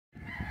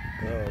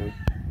We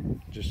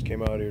just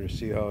came out here to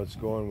see how it's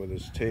going with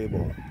this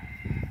table.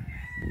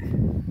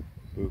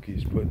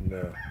 Bookie's putting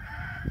the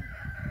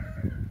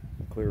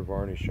clear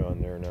varnish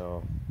on there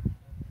now.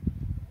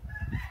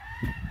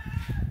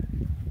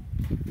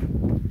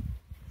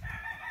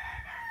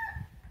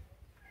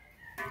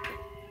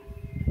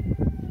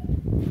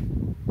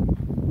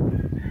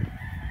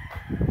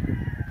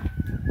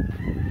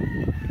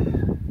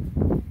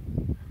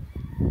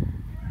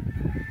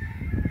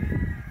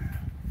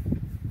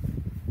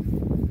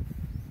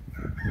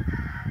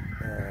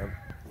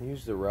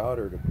 Use the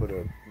router to put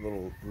a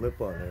little lip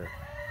on there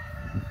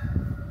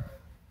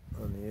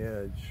on the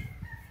edge.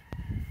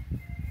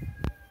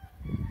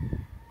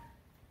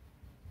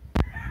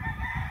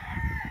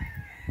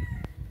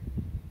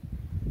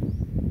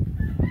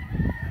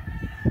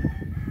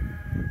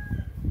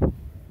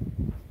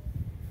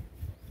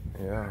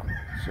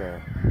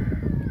 Yeah,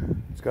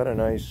 it's got a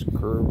nice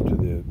curve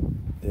to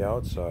the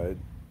outside.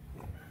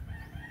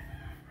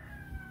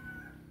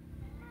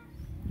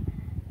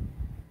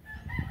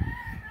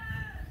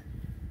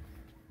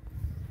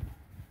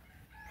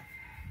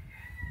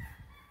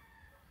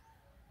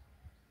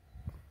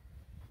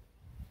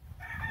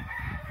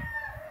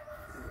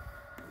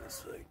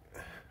 Like,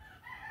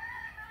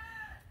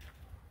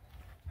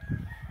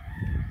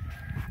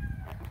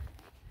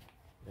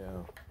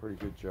 yeah, pretty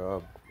good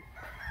job.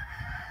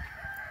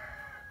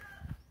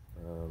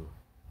 You know,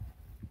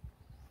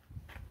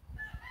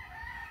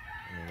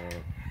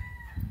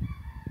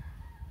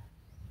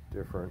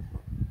 different.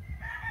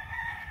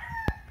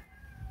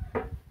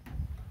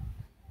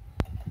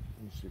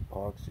 Use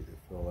epoxy to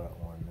fill that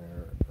one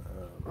there.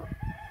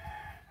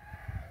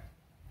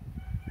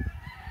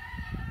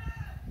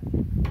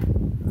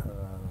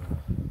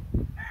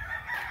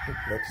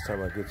 Next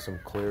time I get some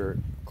clear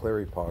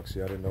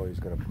epoxy. I didn't know he was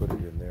going to put it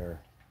in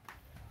there.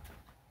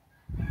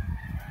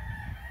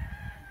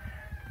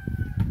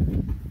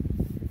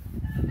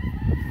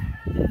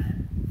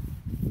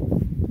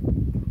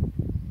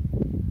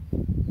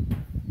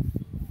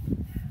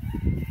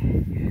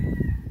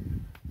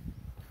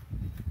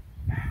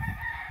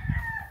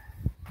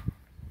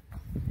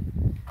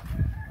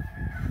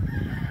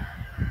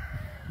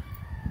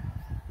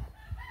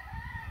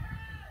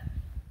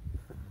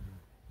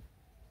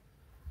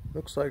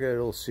 Looks like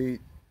it'll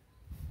seat,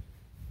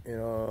 you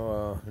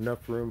know,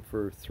 enough room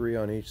for 3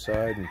 on each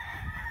side and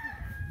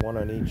 1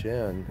 on each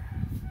end.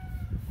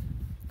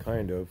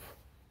 Kind of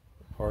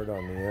hard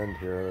on the end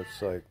here.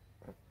 It's like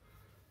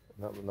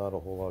not a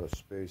whole lot of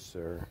space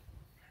there.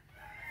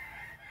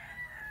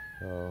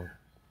 At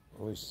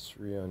least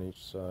 3 on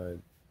each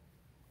side.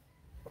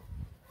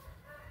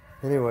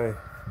 Anyway,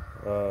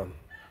 it's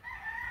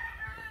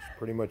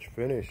pretty much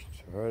finished.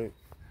 All right,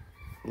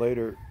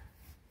 later.